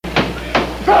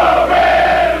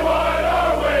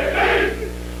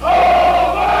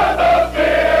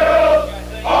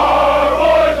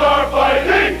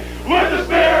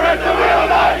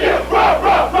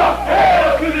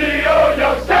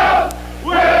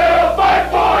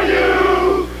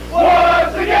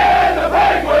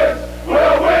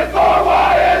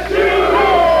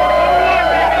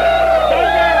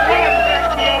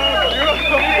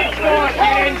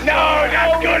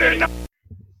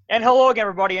again,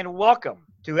 everybody, and welcome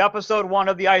to episode 1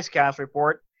 of the IceCast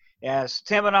Report, as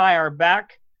Tim and I are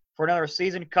back for another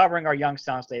season covering our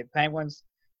Youngstown State Penguins.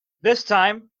 This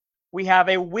time, we have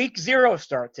a Week 0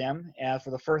 start, Tim, as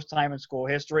for the first time in school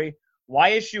history,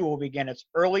 YSU will begin its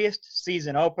earliest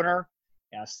season opener.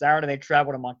 Saturday, they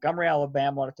travel to Montgomery,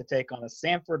 Alabama to take on the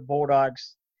Sanford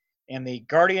Bulldogs in the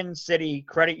Guardian City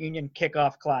Credit Union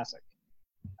Kickoff Classic.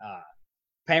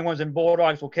 Penguins and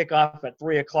Bulldogs will kick off at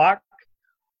 3 o'clock,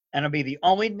 and it'll be the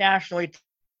only nationally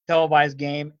televised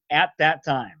game at that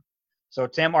time. So,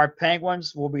 Tim, our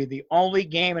Penguins will be the only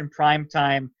game in prime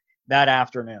time that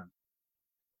afternoon.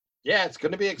 Yeah, it's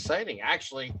going to be exciting.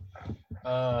 Actually,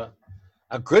 a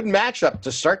good matchup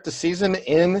to start the season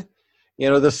in,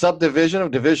 the subdivision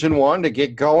of Division I to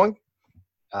get going.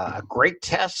 A great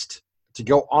test to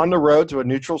go on the road to a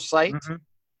neutral site,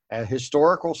 a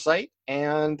historical site,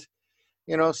 and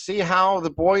see how the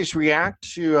boys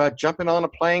react to jumping on a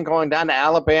plane, going down to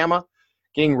Alabama,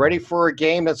 getting ready for a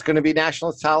game that's going to be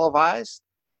nationally televised,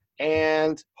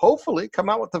 and hopefully come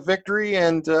out with a victory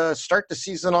and start the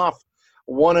season off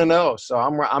 1-0. So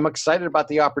I'm excited about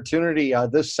the opportunity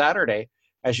this Saturday,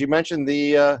 as you mentioned,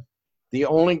 the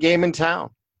only game in town.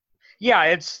 Yeah,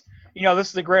 it's this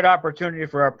is a great opportunity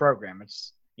for our program.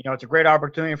 It's a great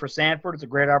opportunity for Sanford. It's a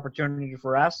great opportunity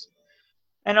for us.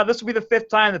 And this will be the 5th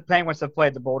time the Penguins have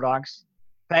played the Bulldogs.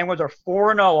 Penguins are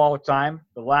 4-0 all the time.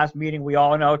 The last meeting we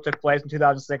all know took place in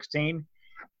 2016,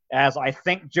 as I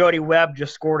think Jody Webb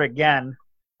just scored again.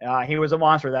 He was a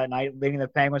monster that night, leading the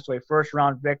Penguins to a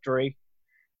first-round victory.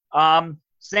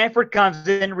 Sanford comes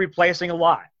in replacing a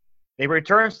lot. They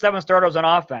returned 7 starters on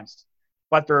offense,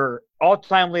 but their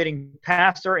all-time leading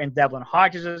passer in Devlin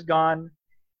Hodges is gone,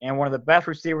 and one of the best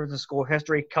receivers in school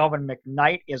history, Kelvin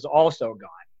McKnight, is also gone.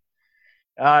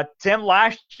 Tim,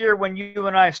 last year when you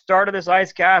and I started this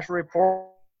IceCast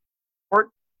Report,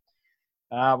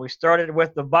 we started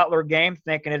with the Butler game,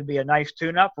 thinking it'd be a nice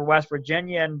tune-up for West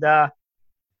Virginia, and,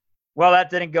 that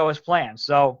didn't go as planned.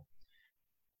 So,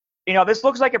 this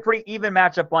looks like a pretty even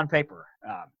matchup on paper.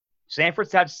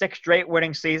 Sanford's had 6 straight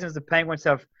winning seasons. The Penguins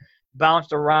have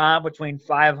bounced around between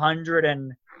 500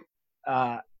 and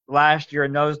last year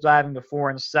nosediving to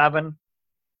 4-7.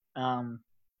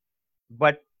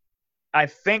 But I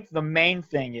think the main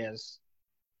thing is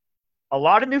a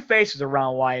lot of new faces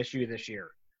around YSU this year.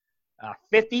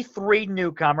 53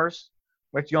 newcomers,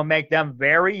 which will make them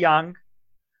very young.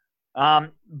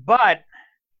 But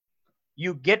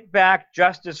you get back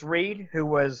Justice Reed, who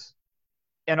was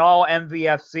an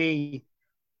all-MVFC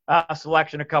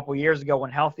selection a couple years ago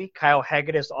when healthy. Kyle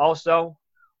Hegedus also,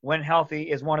 when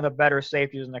healthy, is one of the better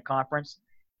safeties in the conference.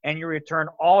 And you return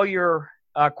all your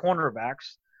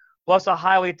cornerbacks, plus a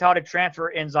highly touted transfer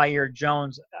in Zaire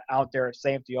Jones out there at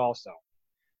safety also.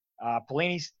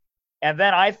 Pelini's, and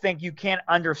then I think you can't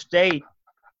understate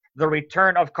the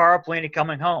return of Carl Pelini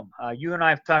coming home. You and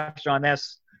I have touched on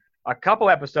this a couple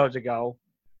episodes ago.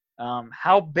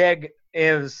 How big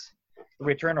is the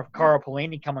return of Carl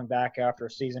Pelini coming back after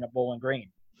a season at Bowling Green?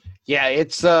 Yeah,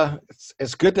 it's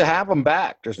good to have him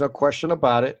back. There's no question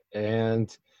about it.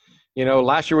 And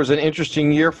last year was an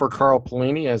interesting year for Carl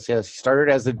Pelini as he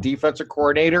started as the defensive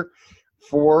coordinator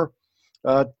for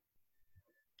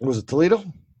was it Toledo?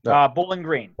 No. Bowling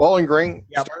Green. Bowling Green.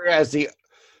 Yep. Started as the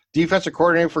defensive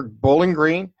coordinator for Bowling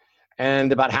Green,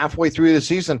 and about halfway through the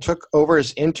season took over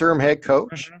as interim head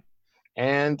coach,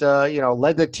 and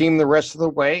led the team the rest of the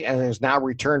way, and has now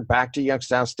returned back to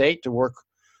Youngstown State to work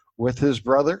with his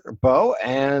brother Bo,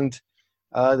 and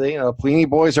the Pelini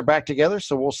boys are back together,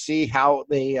 so we'll see how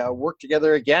they work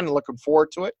together again. Looking forward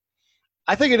to it.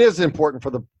 I think it is important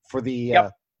for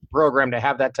the program to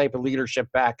have that type of leadership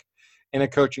back in a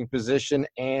coaching position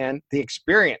and the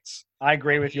experience. I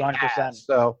agree with you 100%.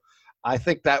 So I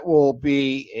think that will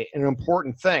be an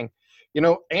important thing.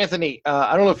 Anthony,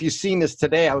 I don't know if you've seen this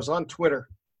today. I was on Twitter.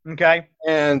 Okay.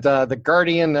 And the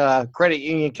Guardian Credit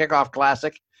Union Kickoff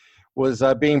Classic was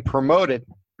being promoted.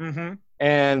 Mm-hmm.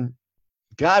 And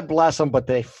God bless them, but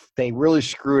they really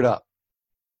screwed up.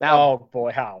 Now, oh,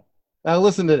 boy, how? Now,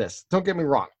 listen to this. Don't get me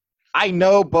wrong. I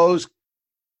know Bose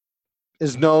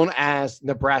is known as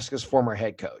Nebraska's former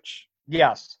head coach.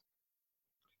 Yes.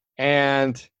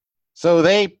 And so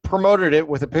they promoted it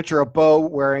with a picture of Bo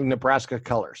wearing Nebraska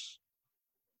colors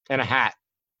and a hat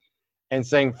and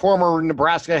saying, former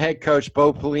Nebraska head coach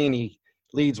Bo Pelini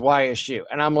leads YSU.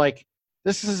 And I'm like,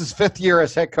 this is his 5th year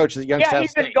as head coach of the Youngstown Yeah,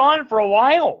 he's State. been gone for a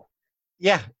while.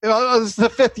 Yeah, this is the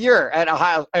 5th year at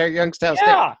Youngstown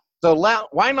State. So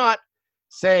why not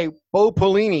say Bo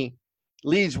Pelini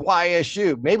leads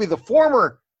YSU? Maybe the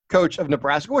former coach of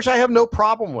Nebraska, which I have no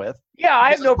problem with. Yeah,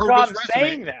 I have no problem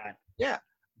saying that. Yeah.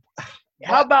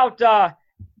 How about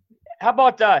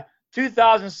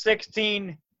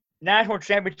 2016 national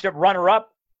championship runner-up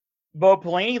Bo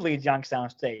Pelini leads Youngstown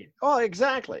State? Oh,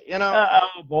 exactly.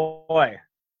 Oh boy,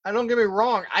 I don't get me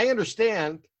wrong. I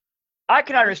understand. I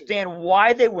can understand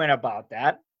why they went about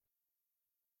that,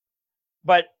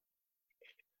 but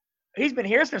he's been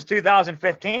here since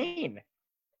 2015.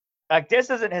 Like, this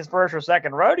isn't his first or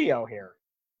second rodeo here.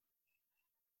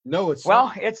 No, it's Well,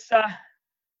 not. it's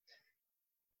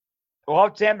well,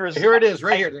 Tim, Here it is,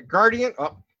 right here. The Guardian.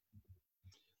 Oh,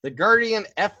 the Guardian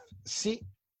FCS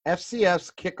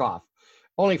kickoff.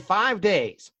 Only 5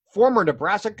 days. Former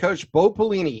Nebraska coach Bo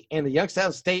Pelini and the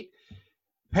Youngstown State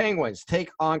Penguins take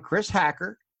on Chris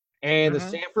Hacker and the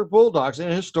Sanford Bulldogs in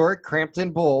a historic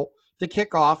Crampton Bowl to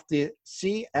kick off the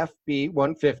CFB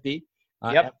 150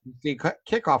 FCC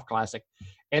Kickoff Classic.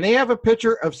 And they have a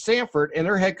picture of Sanford and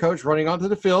their head coach running onto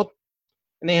the field.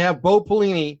 And they have Bo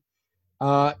Pelini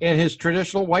in his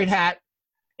traditional white hat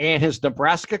and his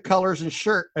Nebraska colors and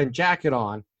shirt and jacket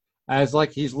on, as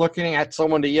like he's looking at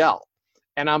someone to yell.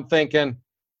 And I'm thinking,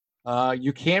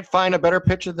 you can't find a better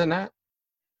picture than that.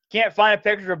 Can't find a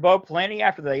picture of Bo Pelini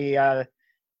after the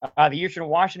Eastern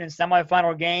Washington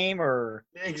semifinal game, or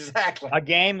exactly a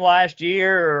game last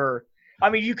year, or I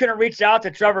mean, you couldn't reach out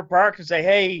to Trevor Parks and say,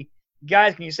 "Hey,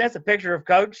 guys, can you send us a picture of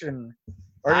Coach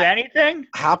or anything?"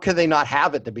 How could they not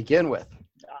have it to begin with?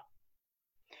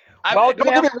 Well, don't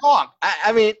get me wrong.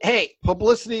 I mean, hey,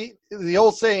 publicity, the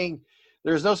old saying,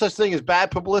 there's no such thing as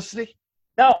bad publicity.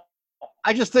 No.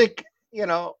 I just think,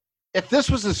 if this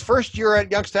was his first year at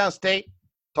Youngstown State,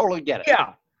 totally get it.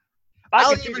 Yeah.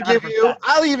 I'll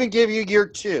even give you year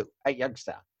 2 at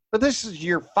Youngstown. But this is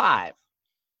year 5.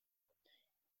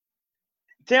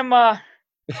 Tim, I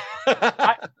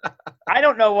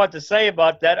don't know what to say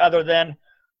about that other than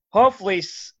hopefully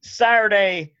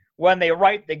Saturday when they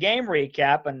write the game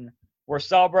recap and we're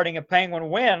celebrating a Penguin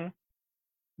win,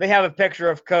 they have a picture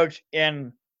of Coach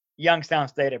in Youngstown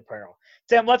State apparel.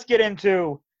 Tim, let's get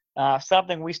into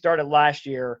something we started last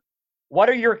year. What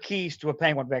are your keys to a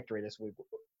Penguin victory this week?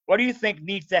 What do you think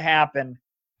needs to happen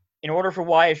in order for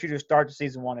YSU to start the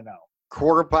season 1-0?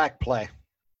 Quarterback play.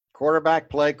 It's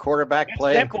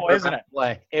simple, isn't it?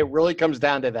 Play. It really comes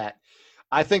down to that.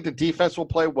 I think the defense will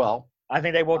play well. I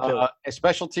think they will too.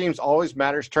 Special teams always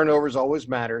matters. Turnovers always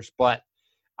matters. But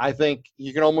I think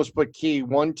you can almost put key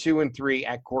 1, 2, and 3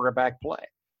 at quarterback play.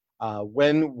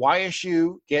 When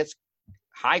YSU gets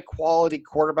high-quality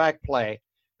quarterback play,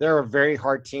 they're a very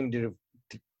hard team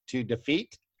to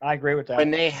defeat. I agree with that.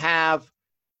 When they have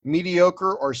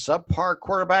mediocre or subpar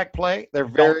quarterback play, they're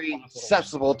very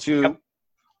susceptible to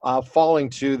falling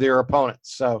to their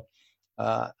opponents. So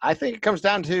I think it comes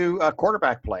down to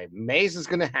quarterback play. Mays is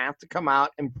going to have to come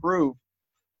out and prove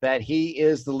that he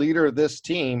is the leader of this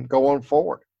team going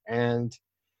forward. And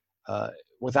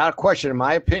without question, in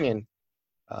my opinion,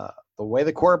 the way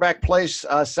the quarterback plays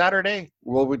Saturday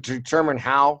will determine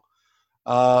how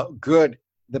good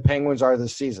the Penguins are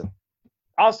this season.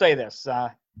 I'll say this.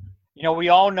 We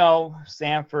all know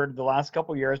Sanford, the last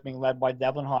couple of years, being led by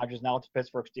Devlin Hodges, now with the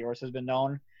Pittsburgh Steelers, has been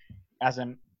known as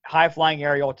a high-flying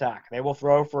aerial attack. They will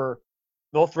throw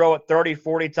it 30,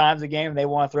 40 times a game. They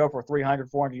want to throw for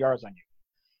 300, 400 yards on you.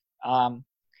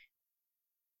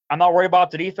 I'm not worried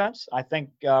about the defense. I think,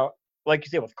 like you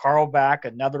said, with Carl back,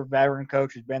 another veteran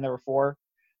coach who's been there before,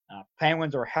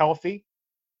 Penguins are healthy.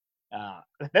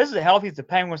 This is as healthy as the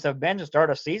Penguins have been to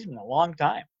start a season in a long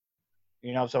time.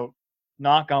 So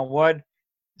knock on wood.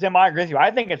 Tim, I agree with you.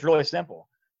 I think it's really simple.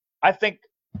 I think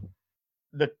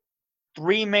the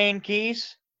 3 main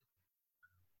keys.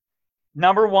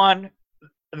 Number 1,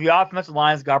 the offensive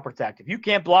line's got to protect. If you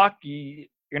can't block, you're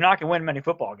not going to win many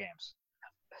football games.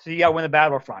 So you got to win the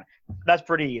battle front. That's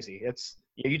pretty easy. It's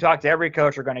you talk to every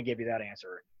coach, they're going to give you that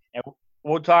answer. And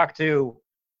we'll talk to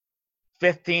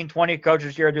 15, 20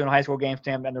 coaches here doing high school games,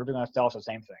 Tim, and they're going to tell us the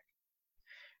same thing.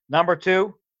 Number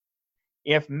 2,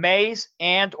 if Mays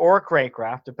and or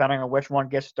Craycraft, depending on which one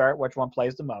gets start, which one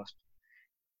plays the most,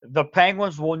 the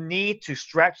Penguins will need to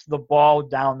stretch the ball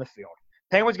down the field.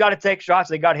 Penguins got to take shots.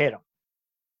 They got to hit them.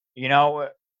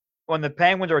 When the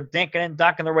Penguins are dinking and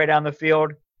dunking their way down the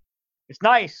field, it's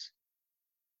nice.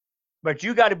 But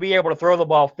you got to be able to throw the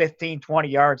ball 15, 20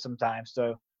 yards sometimes.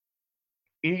 So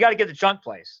you got to get the chunk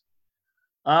plays.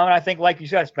 And I think, like you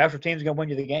said, special teams are going to win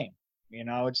you the game.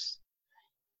 It's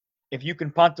if you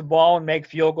can punt the ball and make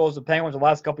field goals, the Penguins the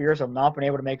last couple of years have not been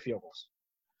able to make field goals.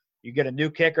 You get a new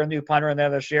kicker, a new punter in there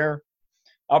this year.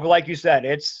 But like you said,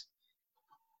 it's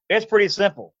pretty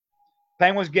simple.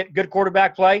 Penguins get good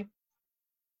quarterback play.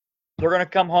 They're going to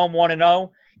come home 1-0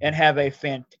 and have a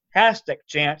fantastic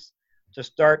chance to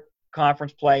start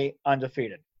conference play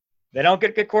undefeated. They don't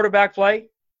get good quarterback play.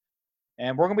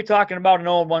 And we're going to be talking about an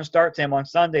 0-1 start time on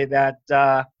Sunday that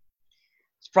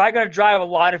it's probably going to drive a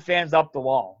lot of fans up the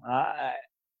wall.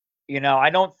 I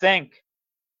don't think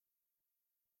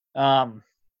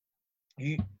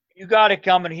you got to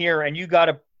come in here and you got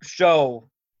to show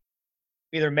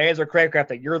either Mays or Craycraft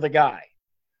that you're the guy.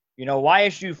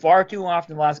 YSU far too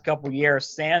often the last couple of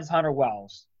years, sans Hunter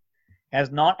Wells, has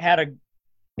not had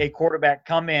a quarterback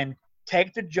come in,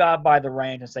 take the job by the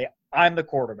reins, and say, I'm the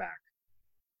quarterback.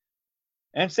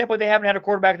 And simply, they haven't had a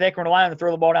quarterback they can rely on to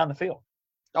throw the ball down the field.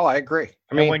 Oh, I agree.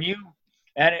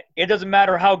 It doesn't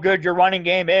matter how good your running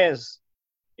game is.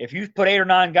 If you put 8 or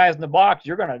 9 guys in the box,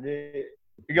 you're gonna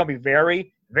be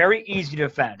very, very easy to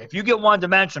defend. If you get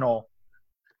one-dimensional,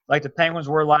 like the Penguins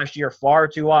were last year far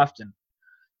too often,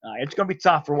 it's going to be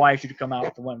tough for YSU to come out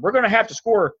with the win. We're going to have to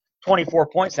score 24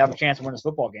 points to have a chance to win this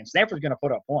football game. Stanford's going to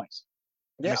put up points.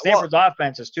 Yeah, Stanford's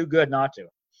offense is too good not to.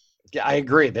 Yeah, I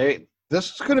agree.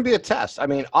 This is going to be a test.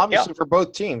 Obviously for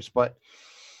both teams, but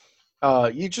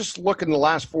you just look in the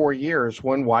last 4 years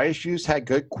when YSU's had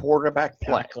good quarterback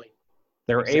play. Exactly.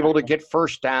 They're able to get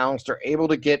first downs. They're able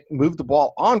to move the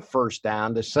ball on first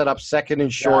down to set up second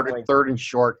and short and third and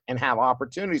short and have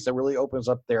opportunities that really opens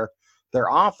up their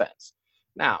offense.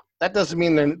 Now, that doesn't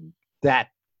mean that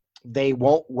they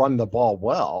won't run the ball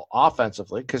well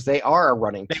offensively because they are a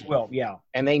running team. They will, yeah.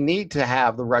 And they need to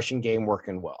have the rushing game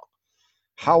working well.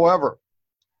 However,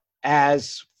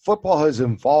 as football has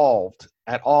evolved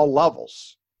at all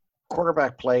levels,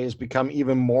 quarterback play has become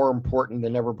even more important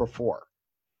than ever before.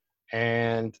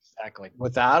 And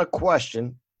without a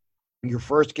question, your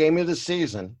first game of the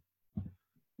season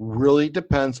really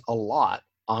depends a lot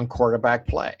on quarterback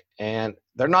play. And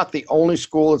they're not the only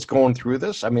school that's going through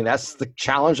this. That's the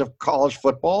challenge of college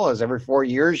football, is every 4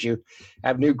 years you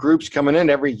have new groups coming in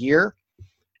every year.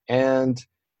 And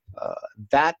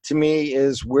that, to me,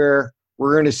 is where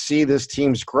we're going to see this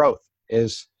team's growth,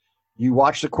 is you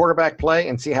watch the quarterback play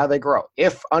and see how they grow.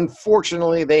 If,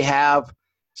 unfortunately, they have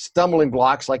stumbling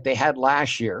blocks like they had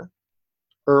last year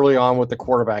early on with the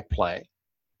quarterback play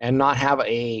and not have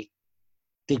a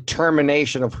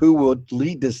determination of who would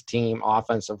lead this team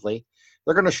offensively,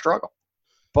 they're going to struggle.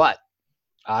 But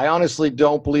I honestly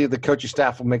don't believe the coaching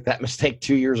staff will make that mistake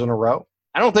 2 years in a row.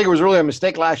 I don't think it was really a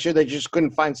mistake last year. They just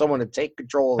couldn't find someone to take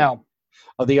control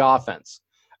of the offense.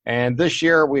 And this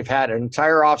year we've had an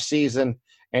entire offseason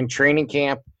and training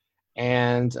camp.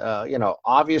 And,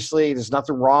 obviously there's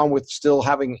nothing wrong with still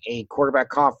having a quarterback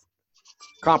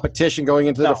competition going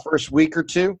into the first week or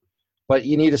two. But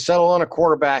you need to settle on a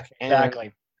quarterback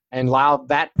and allow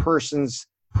that person's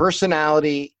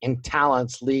personality and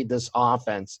talents lead this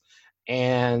offense.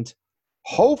 And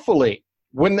hopefully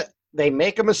when they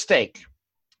make a mistake,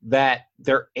 that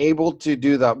they're able to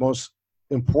do the most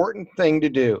important thing to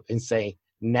do and say,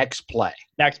 next play.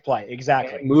 Next play,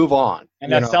 exactly. And move on.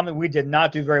 And that's something we did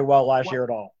not do very well last year at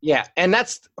all. Yeah, and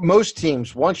that's most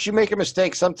teams. Once you make a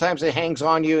mistake, sometimes it hangs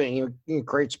on you and you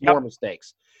create more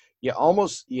mistakes. You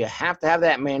have to have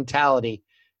that mentality.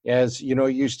 As you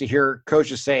used to hear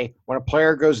coaches say, when a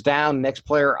player goes down, next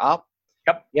player up.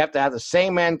 Yep. You have to have the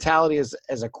same mentality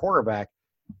as a quarterback.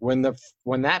 When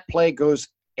that play goes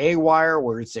awire,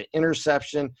 where it's an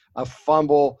interception, a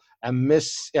fumble,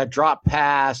 a drop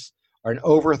pass, or an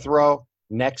overthrow,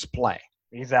 next play.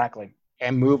 Exactly.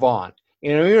 And move on.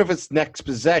 Even if it's next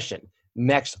possession,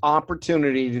 next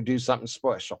opportunity to do something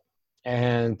special.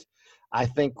 And I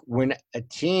think when a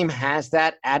team has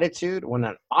that attitude, when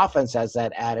an offense has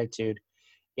that attitude,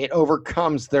 it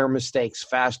overcomes their mistakes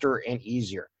faster and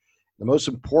easier. The most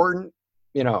important,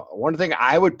 one thing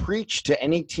I would preach to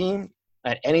any team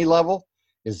at any level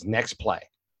is next play.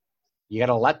 You got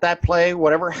to let that play,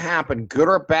 whatever happened, good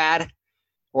or bad,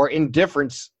 or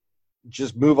indifference,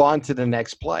 just move on to the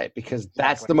next play, because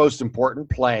that's the most important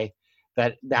play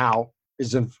that now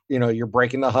is, you're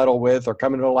breaking the huddle with, or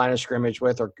coming to the line of scrimmage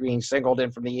with, or being singled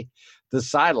in from the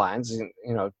sidelines, and,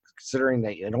 considering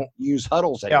that you don't use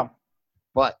huddles anymore. Yeah.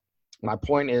 But my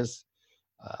point is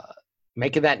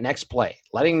making that next play,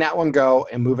 letting that one go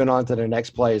and moving on to the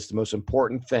next play is the most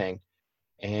important thing.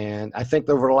 And I think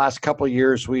over the last couple of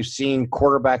years, we've seen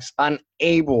quarterbacks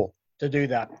unable to do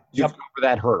that, over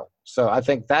that hurdle. So I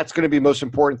think that's going to be the most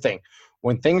important thing.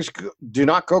 When things do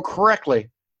not go correctly,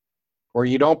 or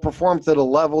you don't perform to the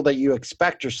level that you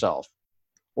expect yourself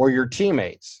or your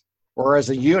teammates or as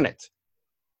a unit,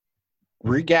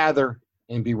 regather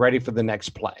and be ready for the next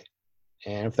play.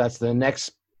 And if that's the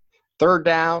next third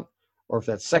down, or if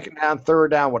that's second down,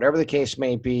 third down, whatever the case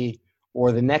may be,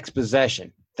 or the next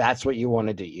possession, that's what you want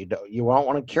to do. You don't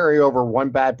want to carry over one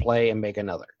bad play and make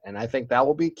another. And I think that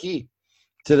will be key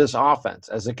to this offense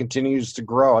as it continues to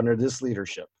grow under this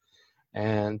leadership.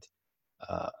 And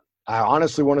I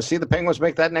honestly want to see the Penguins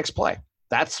make that next play.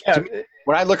 That's to me,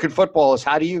 when I look at football is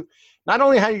how do you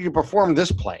perform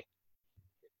this play,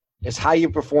 is how you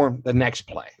perform the next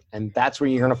play. And that's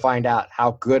when you're going to find out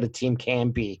how good a team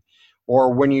can be,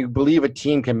 or when you believe a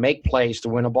team can make plays to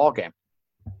win a ball game.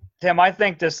 Tim, I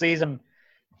think this season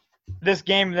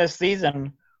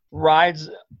rides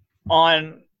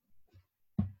on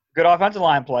good offensive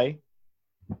line play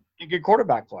and good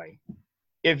quarterback play.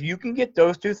 If you can get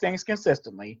those two things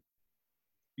consistently,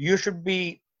 you should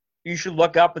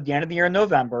look up at the end of the year in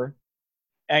November,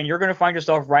 and you're going to find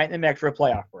yourself right in the mix for a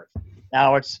playoff berth.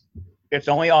 Now it's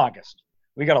only August.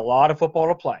 We got a lot of football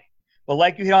to play. But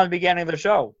like you hit on the beginning of the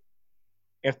show,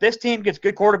 if this team gets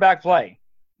good quarterback play,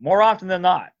 more often than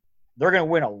not, they're going to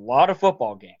win a lot of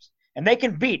football games. And they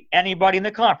can beat anybody in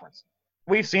the conference.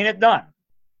 We've seen it done.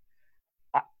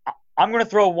 I'm going to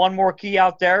throw one more key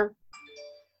out there,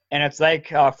 and it's like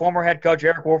former head coach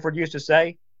Eric Wolford used to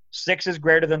say, 6 is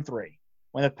greater than 3.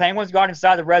 When the Penguins got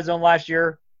inside the red zone last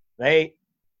year, they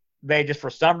just for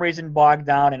some reason bogged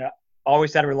down and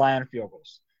always had to rely on field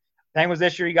goals. Penguins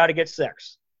this year, you got to get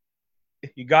 6.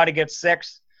 You got to get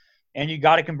 6, and you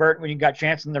got to convert when you got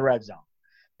chance in the red zone.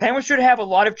 Penguins should have a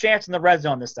lot of chance in the red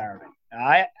zone this Saturday.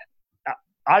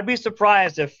 I'd be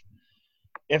surprised if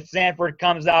Sanford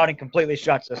comes out and completely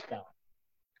shuts us down.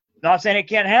 Not saying it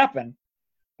can't happen,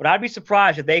 but I'd be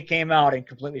surprised if they came out and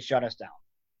completely shut us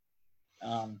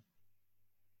down.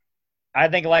 I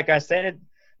think, like I said,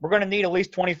 we're going to need at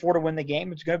least 24 to win the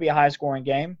game. It's going to be a high-scoring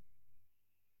game.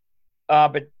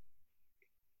 But,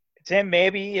 Tim,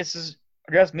 maybe this is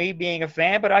just me being a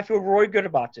fan, but I feel really good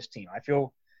about this team. I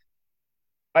feel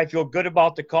good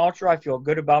about the culture. I feel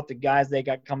good about the guys they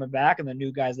got coming back and the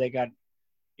new guys they got,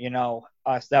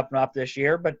 stepping up this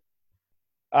year. But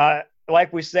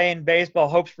like we say in baseball,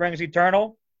 hope springs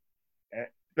eternal.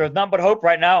 There's nothing but hope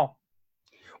right now.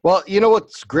 Well, you know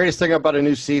what's the greatest thing about a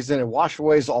new season? It washes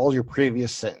away all your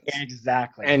previous sins.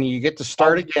 Exactly. And you get to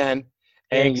start again,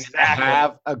 and you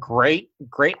have a great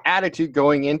attitude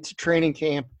going into training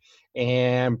camp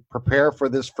and prepare for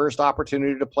this first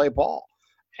opportunity to play ball.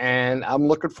 And I'm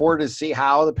looking forward to see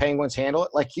how the Penguins handle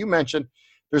it. Like you mentioned,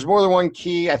 there's more than one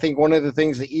key. I think one of the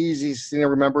things the easiest thing to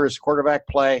remember is quarterback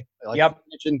play. Like you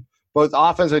mentioned, both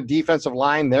offensive and defensive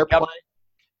line, their play.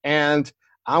 And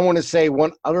I want to say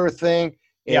one other thing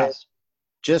is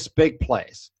just big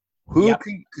plays. What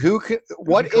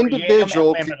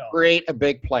individual can create a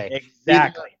big play?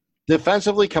 Exactly. Either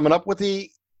defensively coming up with the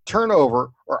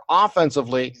turnover, or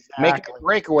offensively making a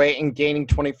breakaway and gaining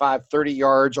 25, 30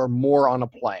 yards or more on a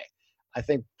play. I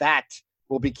think that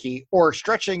will be key. Or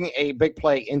stretching a big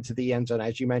play into the end zone.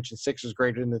 As you mentioned, 6 is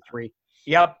greater than 3.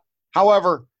 Yep.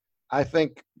 However, I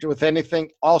think with anything,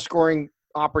 all scoring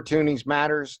opportunities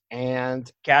matters, and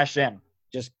cash in.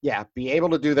 Just, be able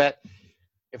to do that.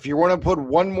 If you want to put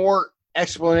one more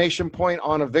explanation point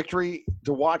on a victory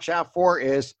to watch out for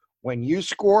is when you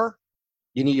score,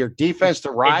 you need your defense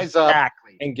to rise up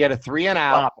and get a 3 and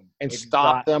out and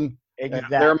stop them,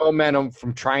 their momentum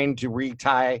from trying to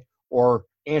retie or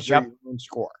answer your own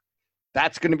score.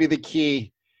 That's going to be the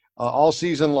key all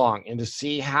season long, and to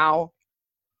see how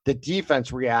the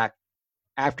defense react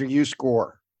after you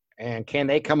score. And can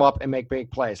they come up and make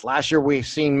big plays? Last year we've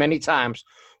seen many times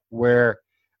where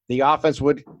the offense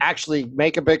would actually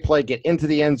make a big play, get into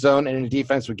the end zone, and the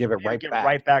defense would give it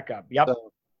right back up. Yep.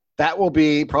 So that will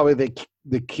be probably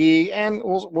the key, and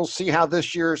we'll see how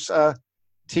this year's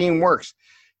team works.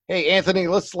 Hey, Anthony,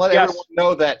 let's let everyone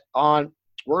know that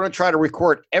we're going to try to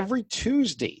record every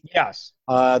Tuesday. Yes.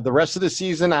 The rest of the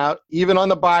season out, even on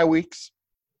the bye weeks,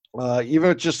 even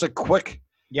with just a quick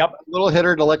little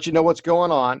hitter to let you know what's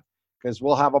going on, because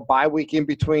we'll have a bye week in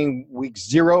between week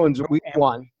 0 and week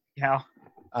 1. Yeah.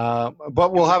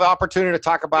 But we'll have an opportunity to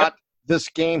talk about this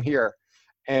game here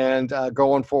and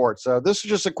going forward. So this is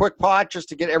just a quick pod just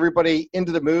to get everybody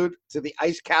into the mood to the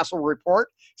Ice Castle Report.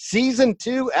 Season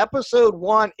 2, Episode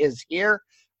 1 is here.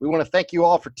 We want to thank you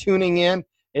all for tuning in.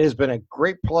 It has been a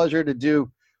great pleasure to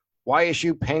do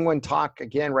YSU Penguin Talk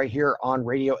again right here on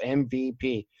Radio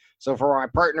MVP. So for my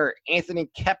partner, Anthony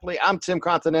Kepley, I'm Tim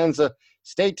Continenza.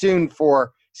 Stay tuned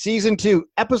for Season 2,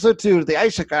 Episode 2 of the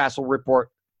Ice Castle Report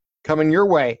coming your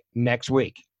way next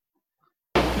week.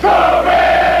 Come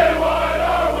in!